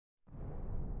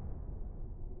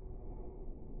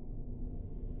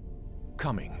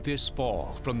Coming this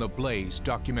fall from TheBlaze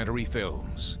documentary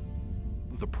films.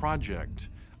 The Project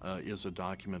is a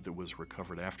document that was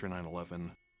recovered after 9/11.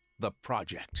 The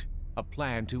Project, a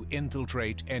plan to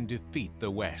infiltrate and defeat the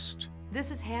West. This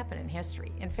has happened in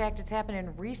history. In fact, it's happened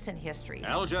in recent history.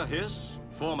 Alger Hiss,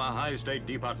 former high state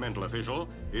departmental official,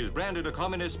 is branded a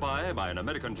communist spy by an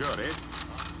American jury.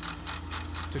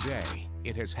 Today,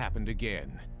 it has happened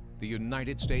again. The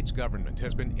United States government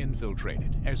has been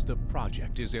infiltrated as the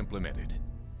project is implemented.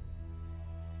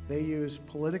 They use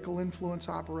political influence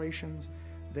operations.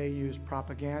 They use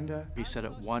propaganda. He said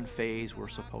at one phase we're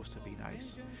supposed to be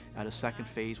nice. At a second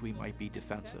phase we might be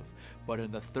defensive. But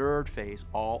in the third phase,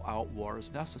 all-out war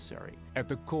is necessary. At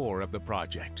the core of the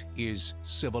project is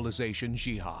civilization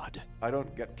jihad. I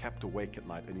don't get kept awake at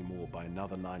night anymore by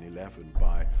another 9/11,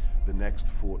 by the next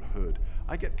Fort Hood.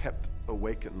 I get kept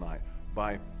awake at night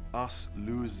by us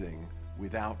losing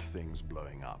without things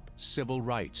blowing up. Civil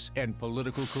rights and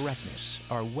political correctness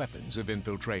are weapons of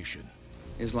infiltration.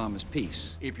 Islam is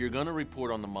peace. If you're going to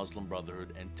report on the Muslim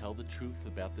Brotherhood and tell the truth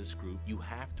about this group, you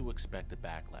have to expect a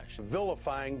backlash.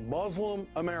 Vilifying Muslim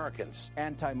Americans.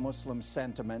 Anti-Muslim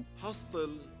sentiment.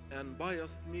 Hostile and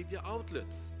biased media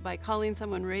outlets. By calling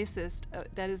someone racist,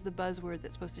 that is the buzzword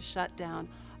that's supposed to shut down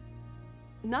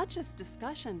not just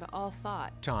discussion, but all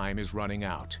thought. Time is running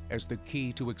out as the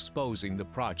key to exposing the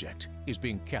project is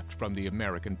being kept from the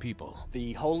American people.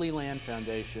 The Holy Land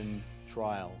Foundation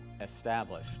trial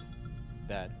established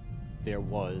that there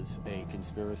was a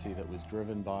conspiracy that was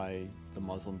driven by the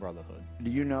Muslim Brotherhood. Do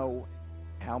you know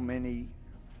how many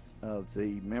of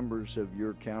the members of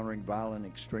your countering violent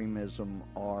extremism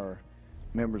are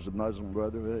members of Muslim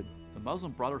Brotherhood? The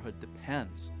Muslim Brotherhood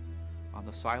depends on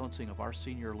the silencing of our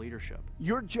senior leadership.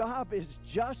 Your job is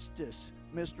justice,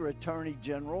 Mr. Attorney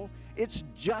General. It's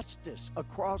justice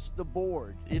across the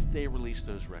board. If they release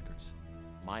those records,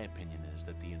 my opinion is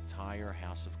that the entire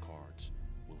House of Cards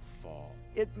will fall.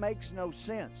 It makes no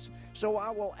sense. So I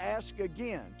will ask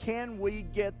again, can we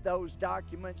get those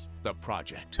documents? The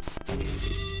Project.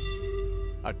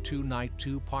 A two-night,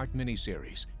 two-part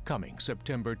miniseries coming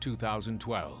September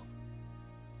 2012.